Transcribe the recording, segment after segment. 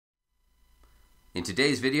In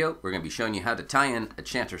today's video, we're going to be showing you how to tie in a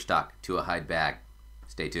chanter stock to a hide bag.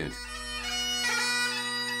 Stay tuned.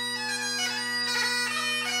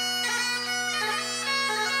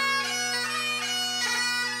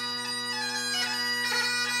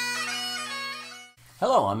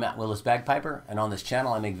 Hello, I'm Matt Willis Bagpiper, and on this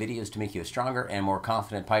channel I make videos to make you a stronger and more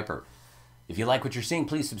confident piper. If you like what you're seeing,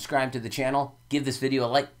 please subscribe to the channel, give this video a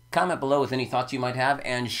like, comment below with any thoughts you might have,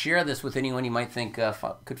 and share this with anyone you might think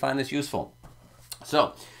could find this useful.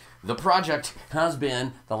 So, the project has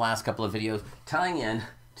been, the last couple of videos, tying in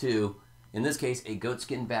to, in this case, a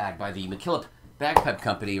goatskin bag by the Bagpipe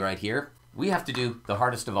Company right here. We have to do the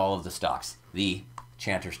hardest of all of the stocks, the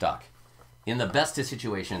chanter stock. In the best of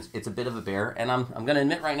situations, it's a bit of a bear, and I'm going to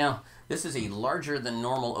admit right now, this is a larger than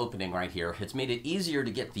normal opening right here. It's made it easier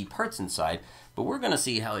to get the parts inside, but we're going to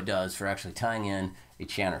see how it does for actually tying in a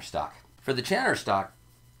chanter stock. For the chanter stock,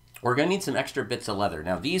 we're going to need some extra bits of leather.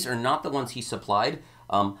 Now, these are not the ones he supplied.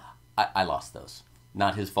 I lost those.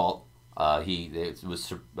 Not his fault. It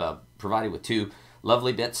was provided with two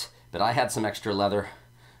lovely bits, but I had some extra leather.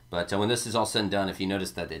 But when this is all said and done, if you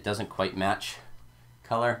notice that it doesn't quite match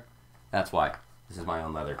color, that's why. This is my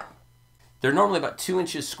own leather. They're normally about 2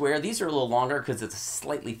 inches square. These are a little longer because it's a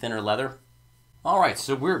slightly thinner leather. All right,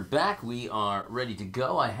 so we're back. We are ready to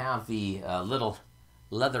go. I have the little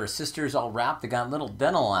leather assisters all wrapped. They got little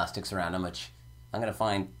dental elastics around them, which I'm going to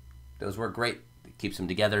find those work great. It keeps them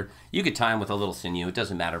together. You could tie them with a little sinew. It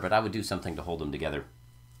doesn't matter, but I would do something to hold them together.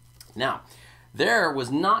 Now, there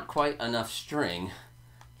was not quite enough string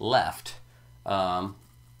left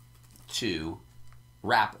to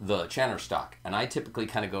wrap the chanter stock, and I typically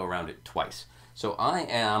kind of go around it twice. So I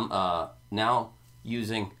am now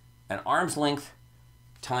using an arm's length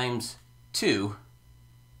times 2.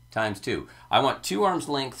 I want 2 arms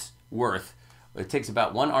lengths worth. It takes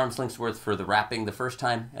about 1 arm's length worth for the wrapping the first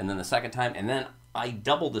time, and then the second time, and then I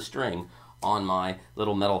double the string on my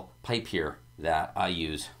little metal pipe here that I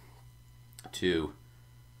use to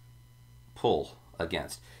pull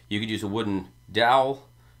against. You could use a wooden dowel.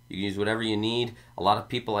 You can use whatever you need. A lot of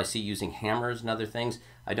people I see using hammers and other things.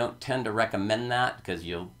 I don't tend to recommend that because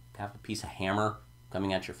you'll have a piece of hammer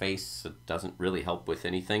coming at your face. It doesn't really help with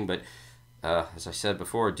anything, but as I said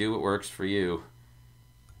before, do what works for you.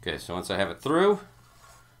 Okay, so once I have it through,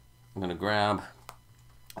 I'm going to grab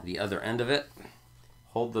the other end of it,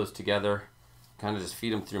 hold those together, kind of just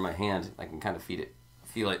feed them through my hand. I can kind of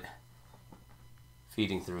feel it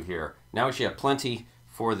feeding through here. Now we should have plenty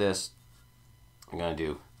for this. I'm going to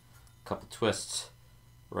do a couple twists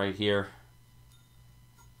right here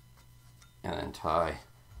and then tie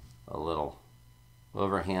a little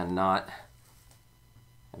overhand knot.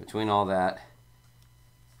 And between all that,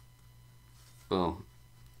 boom,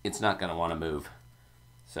 it's not going to want to move.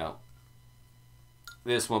 So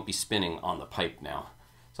this won't be spinning on the pipe now.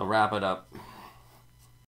 So wrap it up.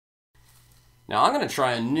 Now I'm going to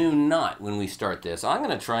try a new knot when we start this. I'm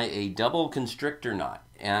going to try a double constrictor knot.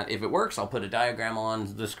 And if it works, I'll put a diagram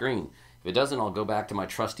on the screen. If it doesn't, I'll go back to my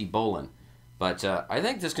trusty bowline. But I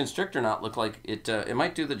think this constrictor knot looked like it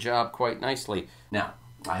might do the job quite nicely. Now,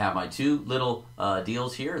 I have my 2 little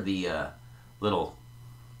deals here. The little,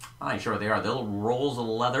 I'm not sure what they are, the little rolls of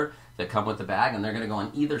leather that come with the bag, and they're going to go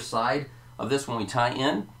on either side of this when we tie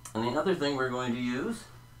in. And the other thing we're going to use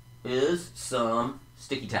is some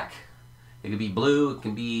sticky tack. It could be blue, it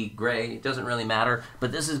can be gray, it doesn't really matter,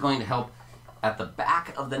 but this is going to help at the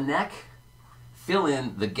back of the neck fill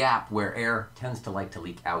in the gap where air tends to like to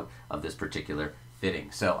leak out of this particular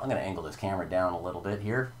fitting. So I'm going to angle this camera down a little bit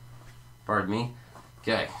here. Pardon me.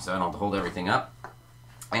 Okay, so I don't have to hold everything up.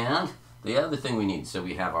 And the other thing we need, so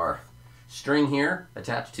we have our string here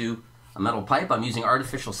attached to a metal pipe. I'm using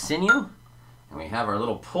artificial sinew. And we have our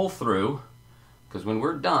little pull through, because when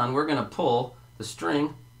we're done, we're going to pull the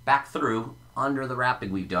string back through under the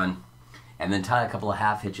wrapping we've done, and then tie a couple of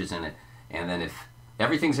half hitches in it. And then if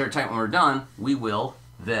everything's airtight when we're done, we will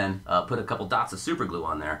then put a couple dots of super glue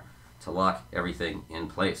on there to lock everything in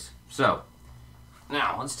place. So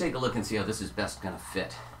now let's take a look and see how this is best going to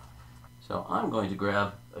fit. So I'm going to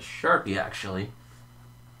grab a Sharpie actually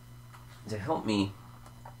to help me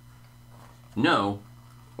know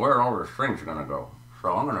where all the strings are going to go.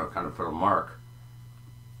 So I'm going to kind of put a mark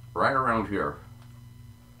right around here.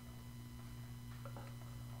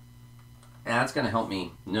 And that's going to help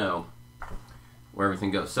me know where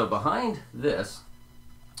everything goes. So behind this,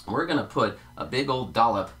 we're going to put a big old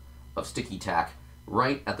dollop of sticky tack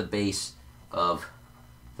right at the base of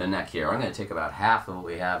the neck here. I'm going to take about half of what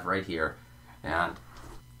we have right here and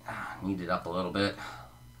knead it up a little bit.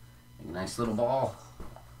 Make a nice little ball.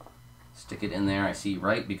 Stick it in there. I see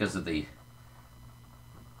right because of the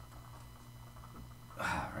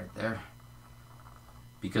right there.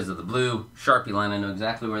 Because of the blue Sharpie line, I know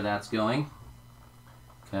exactly where that's going.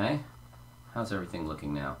 Okay, how's everything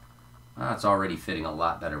looking now? It's already fitting a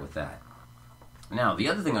lot better with that. Now, the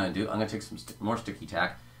other thing I'm going to do, I'm going to take some more sticky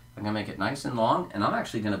tack. I'm going to make it nice and long, and I'm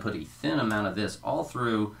actually going to put a thin amount of this all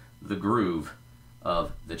through the groove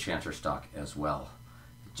of the Chanter stock as well.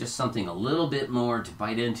 Just something a little bit more to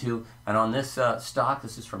bite into. And on this stock,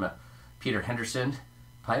 this is from a Peter Henderson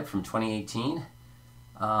pipe from 2018.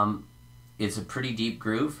 It's a pretty deep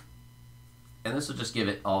groove, and this will just give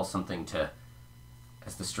it all something to,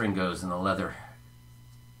 as the string goes and the leather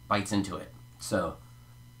bites into it. So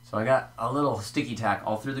I got a little sticky tack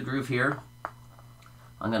all through the groove here.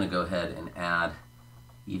 I'm going to go ahead and add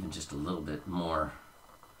even just a little bit more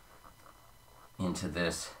into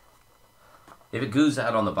this. If it goos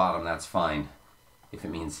out on the bottom, that's fine, if it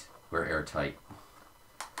means we're airtight.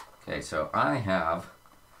 Okay, so I have,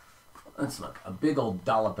 let's look, a big old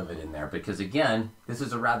dollop of it in there, because again, this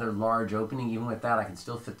is a rather large opening. Even with that, I can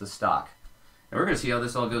still fit the stock. And we're going to see how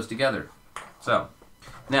this all goes together. So,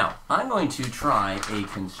 now, I'm going to try a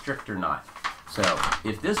constrictor knot. So,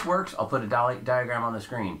 if this works, I'll put a diagram on the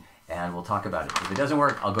screen, and we'll talk about it. If it doesn't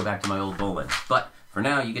work, I'll go back to my old bowline. But, for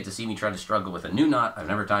now, you get to see me try to struggle with a new knot I've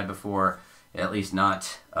never tied before, at least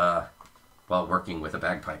not while working with a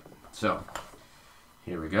bagpipe. So,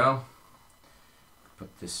 here we go.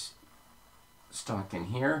 Put this stock in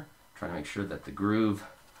here. Try to make sure that the groove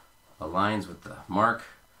aligns with the mark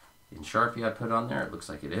in Sharpie I put on there. It looks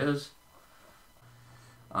like it is.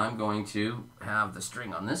 I'm going to have the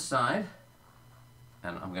string on this side,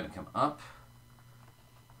 and I'm going to come up,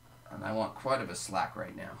 and I want quite a bit of slack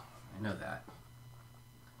right now. I know that.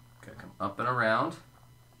 Going to come up and around.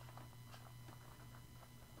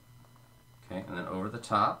 Okay, and then over the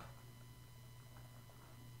top.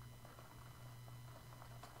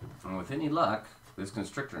 And with any luck, this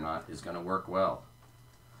constrictor knot is going to work well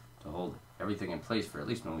to hold everything in place for at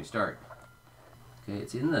least when we start. Okay,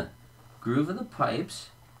 it's in the groove of the pipes.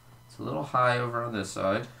 It's a little high over on this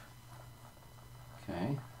side.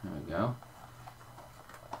 Okay, there we go.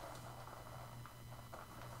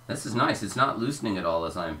 This is nice. It's not loosening at all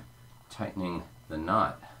as I'm tightening the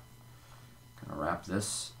knot. Gonna wrap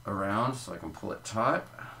this around so I can pull it taut.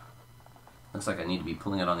 Looks like I need to be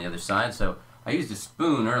pulling it on the other side, so I used a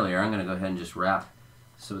spoon earlier. I'm gonna go ahead and just wrap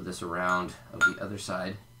some of this around of the other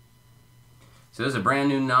side. So this is a brand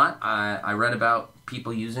new knot. I read about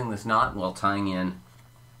people using this knot while tying in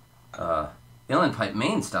inland pipe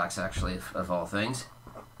main stocks, actually, of all things,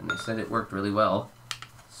 and they said it worked really well.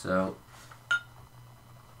 So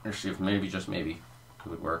let's see if maybe, just maybe, it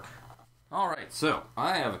would work. Alright, so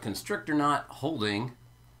I have a constrictor knot holding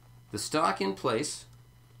the stock in place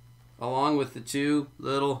along with the two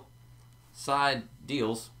little side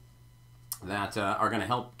deals that are going to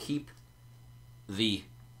help keep the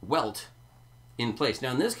welt in place.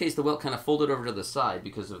 Now in this case, the welt kind of folded over to the side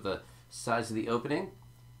because of the size of the opening.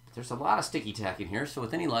 But there's a lot of sticky tack in here, so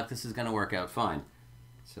with any luck, this is going to work out fine.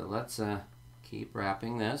 So let's keep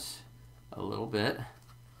wrapping this a little bit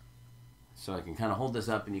so I can kind of hold this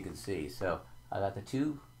up and you can see. So I got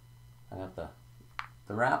the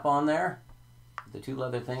wrap on there, the two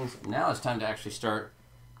leather things. Now it's time to actually start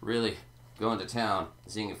really going to town,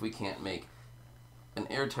 seeing if we can't make an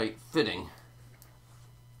airtight fitting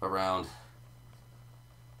around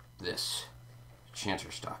this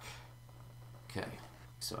Chanter stock. Okay,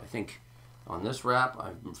 so I think on this wrap,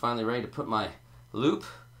 I'm finally ready to put my loop.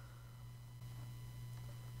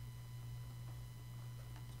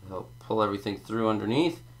 Help pull everything through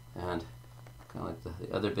underneath, and kind of like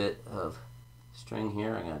the other bit of string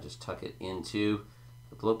here, I'm going to just tuck it into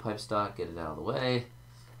the blowpipe stock, get it out of the way,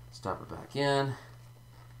 stop it back in.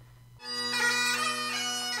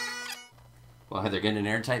 We'll either get an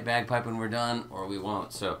airtight bagpipe when we're done, or we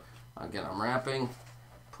won't. So again, I'm wrapping,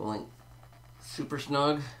 pulling super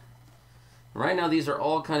snug. Right now these are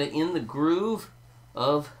all kind of in the groove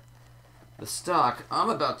of the stock. I'm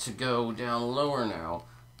about to go down lower now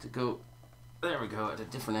to go, there we go, at a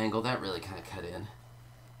different angle. That really kind of cut in.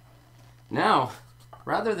 Now,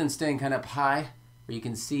 rather than staying kind of up high, where you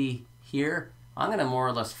can see here, I'm going to more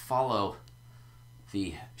or less follow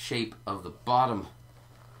the shape of the bottom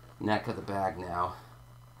neck of the bag now.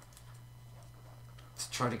 Let's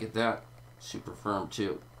try to get that super firm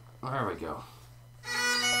too. There we go.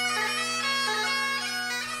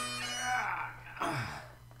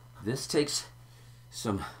 This takes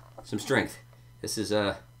some strength. This is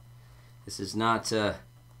not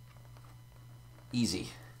easy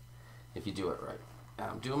if you do it right.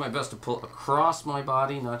 I'm doing my best to pull across my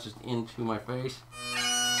body, not just into my face.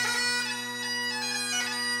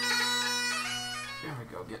 There we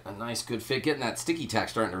go. getting a nice good fit. Getting that sticky tack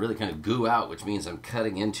starting to really kind of goo out, which means I'm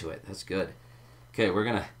cutting into it. That's good. Okay,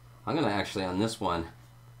 I'm gonna actually on this one,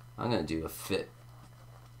 I'm gonna do a fit.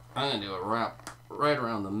 I'm gonna do a wrap right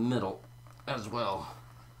around the middle as well.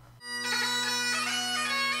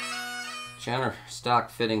 Chanter stock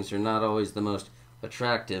fittings are not always the most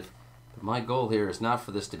attractive, but my goal here is not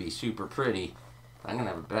for this to be super pretty. I'm gonna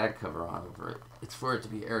have a bag cover on over it. It's for it to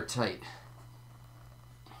be airtight.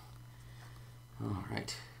 All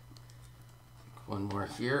right, one more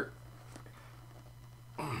here.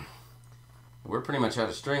 We're pretty much out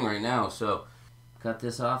of string right now, so cut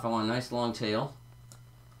this off. I want a nice long tail.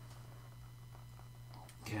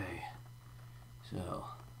 Okay, so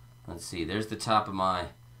let's see, there's the top of my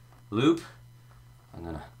loop. I'm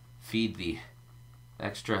gonna feed the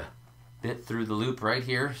extra bit through the loop right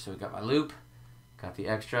here. So we got my loop, got the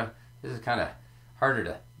extra. This is kind of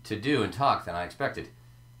harder to do and talk than I expected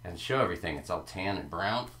and show everything. It's all tan and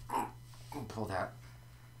brown. Pull that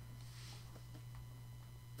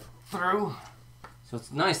through. So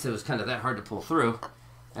it's nice that it was kind of that hard to pull through.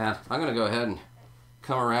 And I'm gonna go ahead and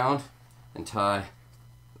come around and tie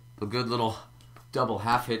a good little double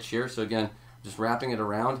half hitch here. So again, just wrapping it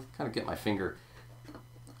around, kind of get my finger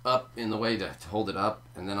up in the way to hold it up,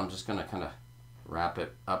 and then I'm just gonna kind of wrap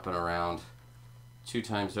it up and around 2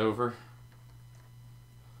 times over.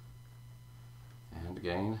 And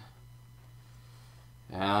again.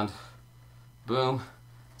 And boom,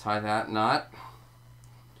 tie that knot.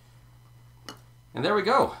 And there we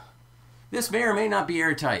go. This may or may not be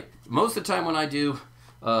airtight. Most of the time when I do,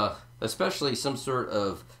 especially some sort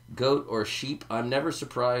of goat or sheep, I'm never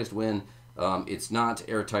surprised when it's not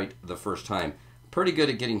airtight the first time. Pretty good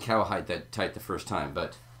at getting cowhide that tight the first time,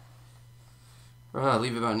 but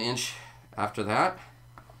leave about an inch after that.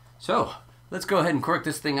 So let's go ahead and cork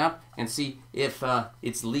this thing up and see if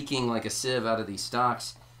it's leaking like a sieve out of these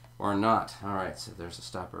stocks or not. All right, so there's a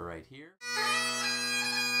stopper right here.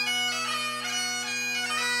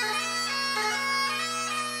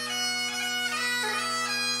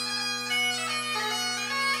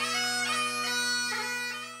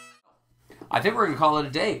 I think we're going to call it a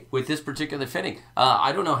day with this particular fitting.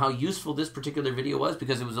 I don't know how useful this particular video was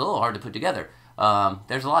because it was a little hard to put together.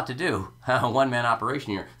 There's a lot to do. One-man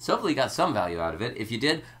operation here. So hopefully you got some value out of it. If you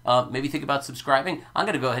did, maybe think about subscribing. I'm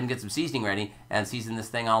going to go ahead and get some seasoning ready and season this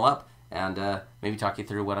thing all up and maybe talk you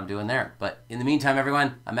through what I'm doing there. But in the meantime,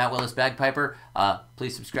 everyone, I'm Matt Willis Bagpiper.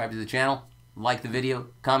 Please subscribe to the channel, like the video,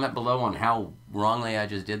 comment below on how wrongly I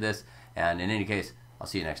just did this. And in any case, I'll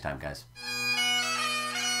see you next time, guys.